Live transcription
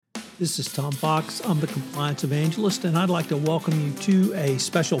This is Tom Fox. I'm the Compliance Evangelist, and I'd like to welcome you to a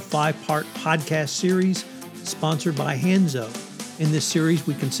special 5-part podcast series sponsored by Hanzo. In this series,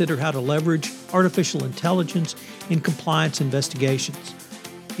 we consider how to leverage artificial intelligence in compliance investigations.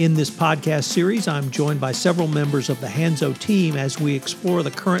 In this podcast series, I'm joined by several members of the Hanzo team as we explore the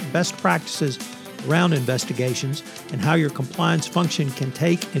current best practices around investigations and how your compliance function can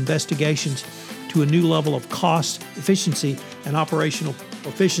take investigations to a new level of cost, efficiency, and operational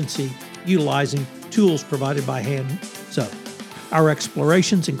proficiency utilizing tools provided by Hanzo. Our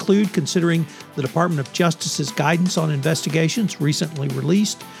explorations include considering the Department of Justice's guidance on investigations recently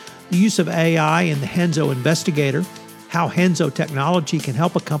released, the use of AI in the Hanzo Investigator, how Hanzo technology can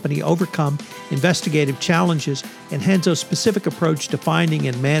help a company overcome investigative challenges, and Hanzo's specific approach to finding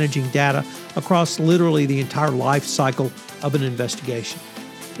and managing data across literally the entire life cycle of an investigation.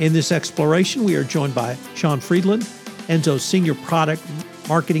 In this exploration, we are joined by Sean Friedland, Hanzo's Senior Product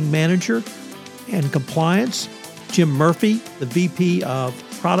Marketing Manager and Compliance, Jim Murphy, the VP of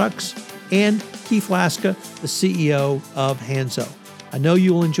Products, and Keith Laska, the CEO of Hanzo. I know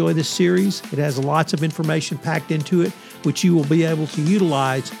you will enjoy this series. It has lots of information packed into it, which you will be able to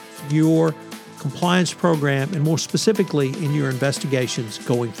utilize in your compliance program and more specifically in your investigations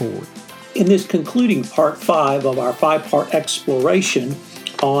going forward. In this concluding part 5 of our 5-part exploration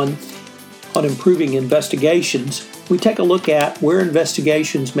on improving investigations, we take a look at where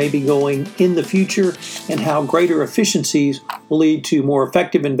investigations may be going in the future and how greater efficiencies will lead to more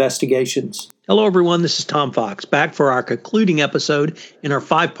effective investigations. Hello, everyone. This is Tom Fox, back for our concluding episode in our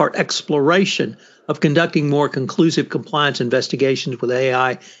 5-part exploration of conducting more conclusive compliance investigations with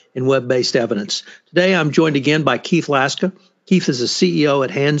AI and web-based evidence. Today, I'm joined again by Keith Laska. Keith is the CEO at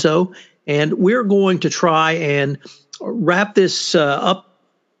Hanzo, and we're going to try and wrap this up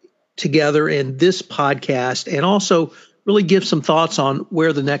together in this podcast and also really give some thoughts on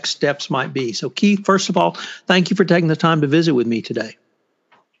where the next steps might be. So Keith, first of all, thank you for taking the time to visit with me today.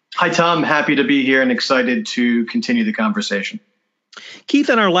 Hi, Tom. Happy to be here and excited to continue the conversation. Keith,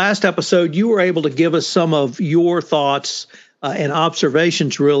 in our last episode, you were able to give us some of your thoughts and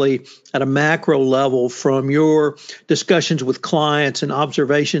observations really at a macro level from your discussions with clients and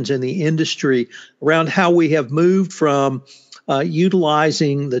observations in the industry around how we have moved from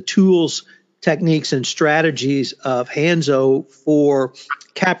utilizing the tools, techniques, and strategies of Hanzo for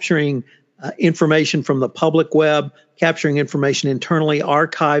capturing information from the public web, capturing information internally,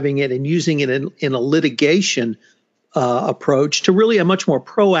 archiving it, and using it in a litigation approach to really a much more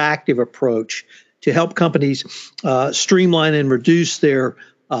proactive approach to help companies streamline and reduce their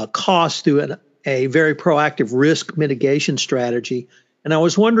costs through a very proactive risk mitigation strategy. And I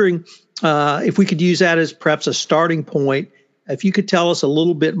was wondering if we could use that as perhaps a starting point. If you could tell us a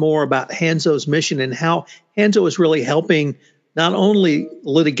little bit more about Hanzo's mission and how Hanzo is really helping not only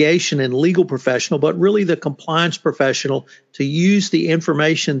litigation and legal professional, but really the compliance professional to use the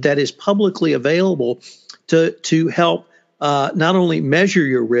information that is publicly available to help not only measure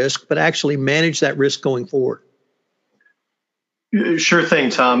your risk, but actually manage that risk going forward. Sure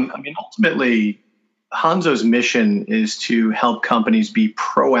thing, Tom. Ultimately, Hanzo's mission is to help companies be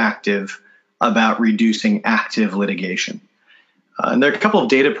proactive about reducing active litigation. And there are a couple of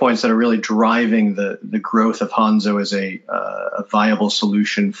data points that are really driving the growth of Hanzo as a viable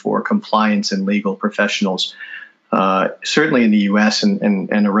solution for compliance and legal professionals, certainly in the U.S.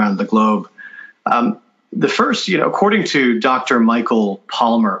 and around the globe. The first, according to Dr. Michael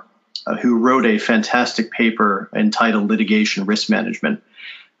Palmer, who wrote a fantastic paper entitled Litigation Risk Management,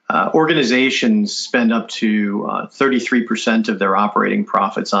 organizations spend up to 33% of their operating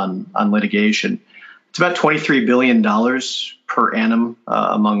profits on litigation. It's about $23 billion per annum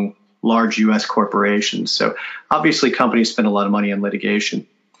among large U.S. corporations. So obviously companies spend a lot of money on litigation.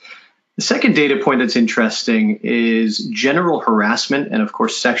 The second data point that's interesting is general harassment and, of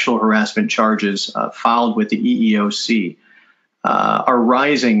course, sexual harassment charges filed with the EEOC are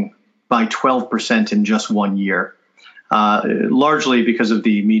rising by 12% in just 1 year, largely because of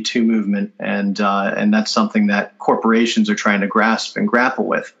the Me Too movement. And that's something that corporations are trying to grasp and grapple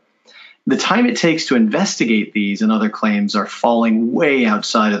with. The time it takes to investigate these and other claims are falling way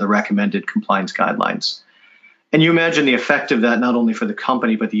outside of the recommended compliance guidelines. And you imagine the effect of that not only for the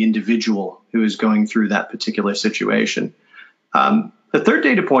company, but the individual who is going through that particular situation. The third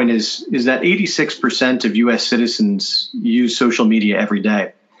data point is that 86% of U.S. citizens use social media every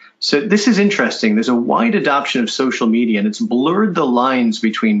day. So this is interesting. There's a wide adoption of social media, and it's blurred the lines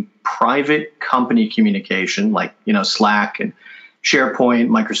between private company communication, like Slack and SharePoint,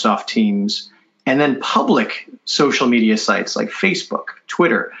 Microsoft Teams, and then public social media sites like Facebook,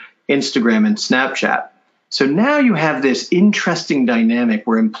 Twitter, Instagram, and Snapchat. So now you have this interesting dynamic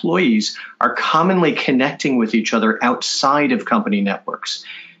where employees are commonly connecting with each other outside of company networks.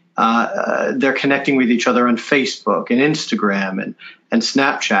 They're connecting with each other on Facebook and Instagram and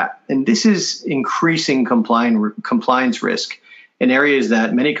Snapchat. And this is increasing compliance risk in areas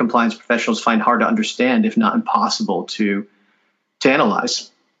that many compliance professionals find hard to understand, if not impossible to analyze.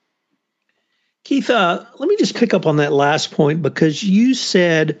 Keith, let me just pick up on that last point, because you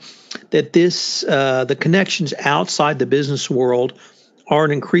said that the connections outside the business world are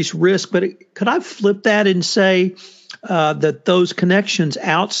an increased risk. But could I flip that and say that those connections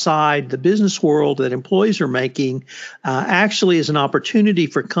outside the business world that employees are making actually is an opportunity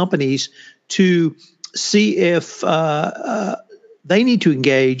for companies to see if they need to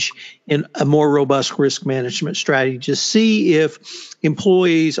engage in a more robust risk management strategy, to see if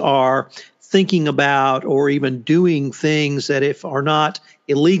employees are thinking about or even doing things that, if are not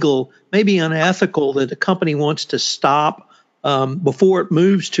illegal, may be unethical, that a company wants to stop before it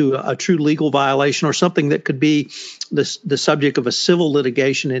moves to a true legal violation, or something that could be the subject of a civil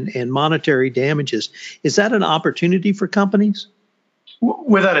litigation and monetary damages. Is that an opportunity for companies?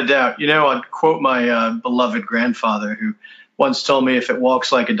 Without a doubt. I'd quote my beloved grandfather, who once told me, if it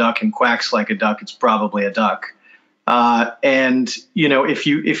walks like a duck and quacks like a duck, it's probably a duck.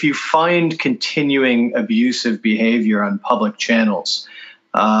 If you find continuing abusive behavior on public channels,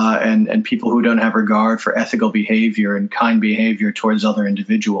 and people who don't have regard for ethical behavior and kind behavior towards other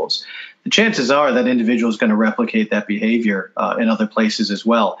individuals, the chances are that individual is going to replicate that behavior in other places as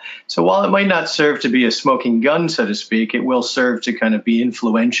well. So while it might not serve to be a smoking gun, so to speak, it will serve to kind of be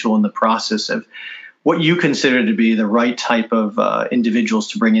influential in the process of what you consider to be the right type of individuals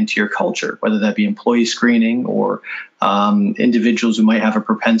to bring into your culture, whether that be employee screening or individuals who might have a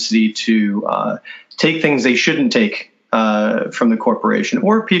propensity to take things they shouldn't take from the corporation,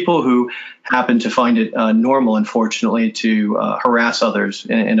 or people who happen to find it normal, unfortunately, to harass others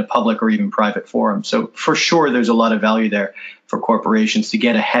in a public or even private forum. So for sure, there's a lot of value there for corporations to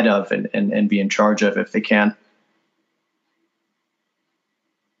get ahead of and be in charge of if they can.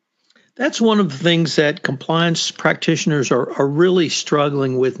 That's one of the things that compliance practitioners are really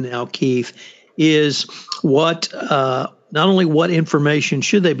struggling with now, Keith, is not only what information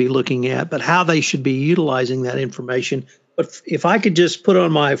should they be looking at, but how they should be utilizing that information. But if I could just put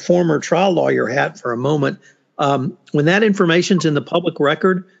on my former trial lawyer hat for a moment, when that information's in the public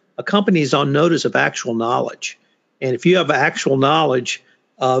record, a company is on notice of actual knowledge. And if you have actual knowledge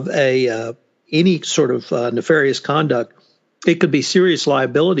of any sort of nefarious conduct, it could be serious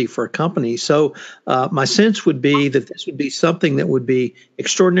liability for a company. So my sense would be that this would be something that would be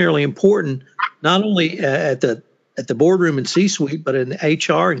extraordinarily important, not only at the boardroom and C-suite, but in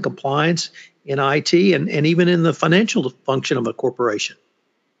HR and compliance, in IT, and even in the financial function of a corporation.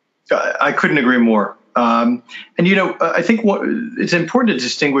 I couldn't agree more. I think it's important to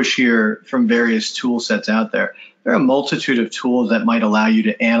distinguish here from various tool sets out there. There are a multitude of tools that might allow you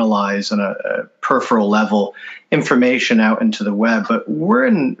to analyze on a peripheral level information out into the web, but we're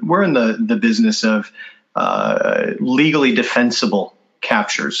in the business of legally defensible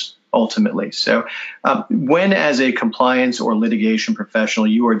captures ultimately. So when, as a compliance or litigation professional,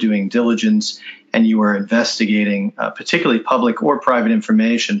 you are doing diligence and you are investigating particularly public or private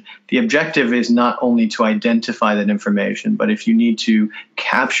information, the objective is not only to identify that information, but if you need to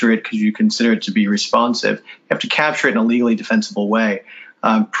capture it because you consider it to be responsive, you have to capture it in a legally defensible way.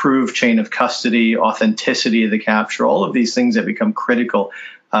 Prove chain of custody, authenticity of the capture, all of these things that become critical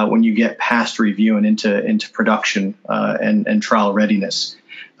when you get past review and into production and trial readiness.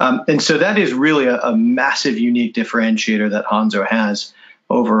 And so that is really a massive, unique differentiator that Hanzo has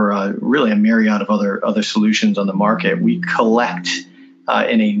over really a myriad of other solutions on the market. We collect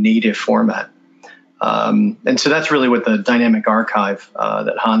in a native format. And so that's really what the dynamic archive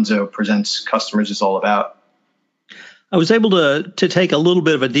that Hanzo presents customers is all about. I was able to take a little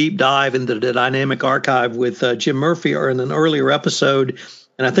bit of a deep dive into the dynamic archive with Jim Murphy in an earlier episode.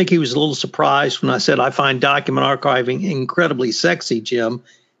 And I think he was a little surprised when I said, I find document archiving incredibly sexy, Jim.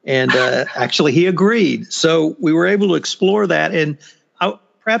 And actually, he agreed. So we were able to explore that. And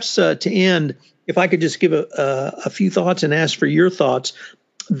perhaps to end, if I could just give a few thoughts and ask for your thoughts.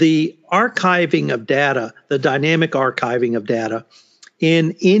 The archiving of data, the dynamic archiving of data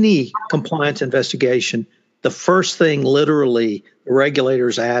in any compliance investigation, the first thing literally the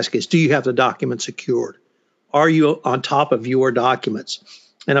regulators ask is, do you have the document secured? Are you on top of your documents?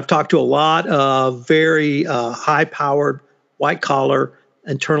 And I've talked to a lot of very high-powered, white-collar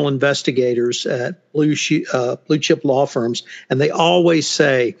internal investigators at blue chip law firms, and they always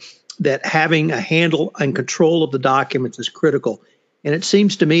say that having a handle and control of the documents is critical. And it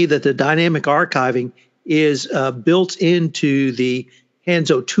seems to me that the dynamic archiving is built into the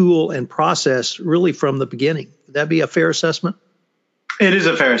Hanzo tool and process really from the beginning. Would that be a fair assessment? It is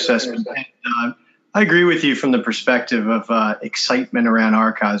a fair assessment. And, I agree with you from the perspective of excitement around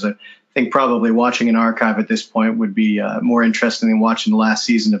archives. I think probably watching an archive at this point would be more interesting than watching the last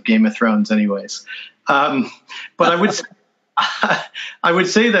season of Game of Thrones anyways. But I would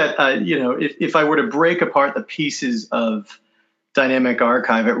say that, if I were to break apart the pieces of Dynamic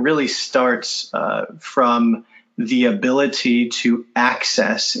Archive, it really starts from the ability to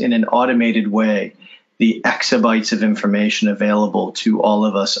access in an automated way the exabytes of information available to all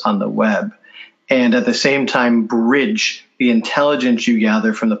of us on the web, and at the same time bridge the intelligence you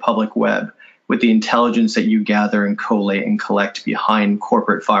gather from the public web with the intelligence that you gather and collate and collect behind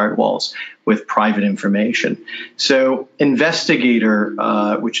corporate firewalls with private information. So Investigator,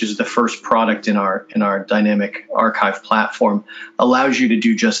 which is the first product in our Dynamic Archive platform, allows you to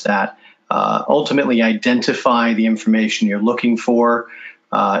do just that. Ultimately identify the information you're looking for,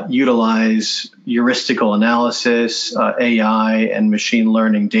 utilize heuristical analysis, AI, and machine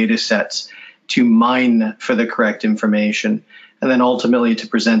learning data sets to mine for the correct information, and then ultimately to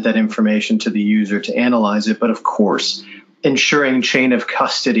present that information to the user to analyze it. But of course, ensuring chain of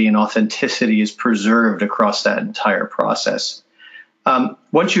custody and authenticity is preserved across that entire process.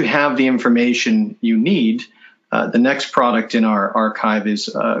 Once you have the information you need, the next product in our archive is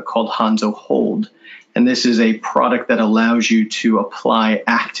called Hanzo Hold. And this is a product that allows you to apply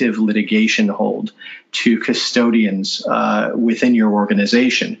active litigation hold to custodians within your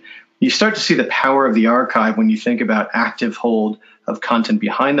organization. You start to see the power of the archive when you think about active hold of content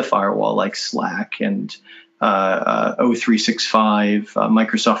behind the firewall, like Slack and O365,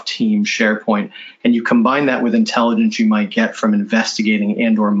 Microsoft Teams, SharePoint, and you combine that with intelligence you might get from investigating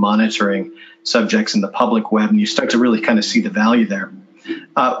and or monitoring subjects in the public web, and you start to really kind of see the value there.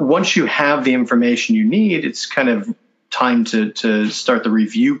 Once you have the information you need, it's kind of time to start the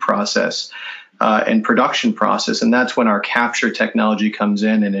review process and production process, and that's when our capture technology comes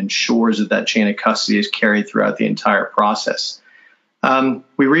in and ensures that chain of custody is carried throughout the entire process.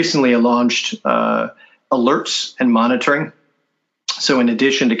 We recently launched alerts and monitoring. So in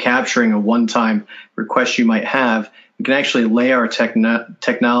addition to capturing a one-time request you might have, we can actually lay our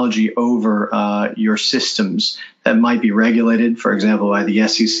technology over your systems that might be regulated, for example, by the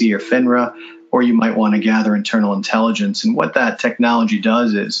SEC or FINRA, or you might want to gather internal intelligence. And what that technology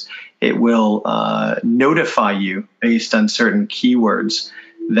does is it will notify you based on certain keywords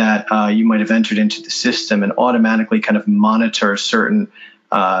that you might have entered into the system and automatically kind of monitor certain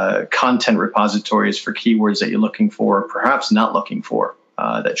content repositories for keywords that you're looking for, or perhaps not looking for,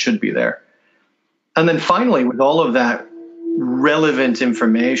 that should be there. And then finally, with all of that relevant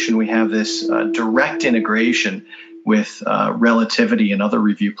information, we have this direct integration with Relativity and other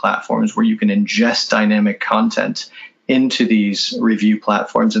review platforms where you can ingest dynamic content into these review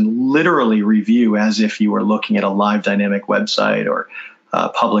platforms and literally review as if you were looking at a live dynamic website or a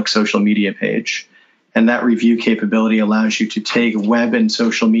public social media page. And that review capability allows you to take web and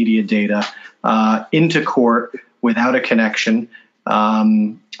social media data into court without a connection,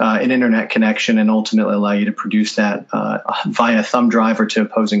 an internet connection, and ultimately allow you to produce that via thumb drive or to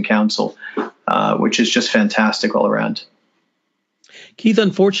opposing counsel, which is just fantastic all around. Keith,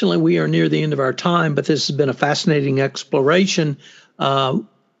 unfortunately, we are near the end of our time, but this has been a fascinating exploration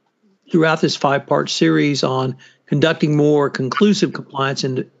throughout this 5-part series on conducting more conclusive compliance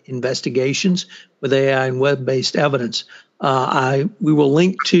investigations with AI and web-based evidence. We will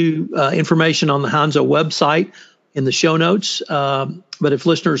link to information on the Hanzo website in the show notes. But if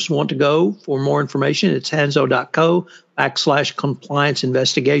listeners want to go for more information, it's hanzo.co/compliance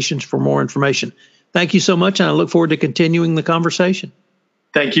investigations for more information. Thank you so much, and I look forward to continuing the conversation.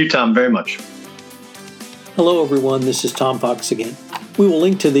 Thank you, Tom, very much. Hello, everyone. This is Tom Fox again. We will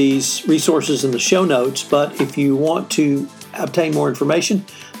link to these resources in the show notes, but if you want to obtain more information,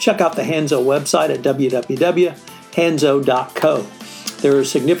 check out the Hanzo website at www.hanzo.co. There are a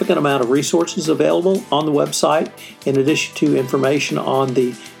significant amount of resources available on the website. In addition to information on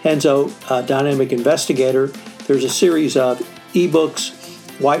the Hanzo Dynamic Investigator, there's a series of ebooks,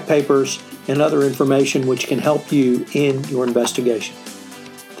 white papers, and other information which can help you in your investigation.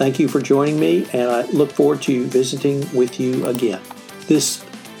 Thank you for joining me, and I look forward to visiting with you again. This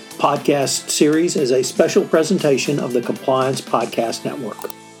podcast series is a special presentation of the Compliance Podcast Network.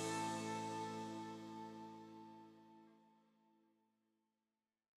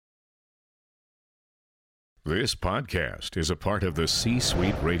 This podcast is a part of the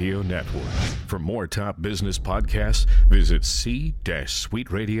C-Suite Radio Network. For more top business podcasts, visit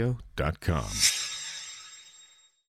c-suiteradio.com.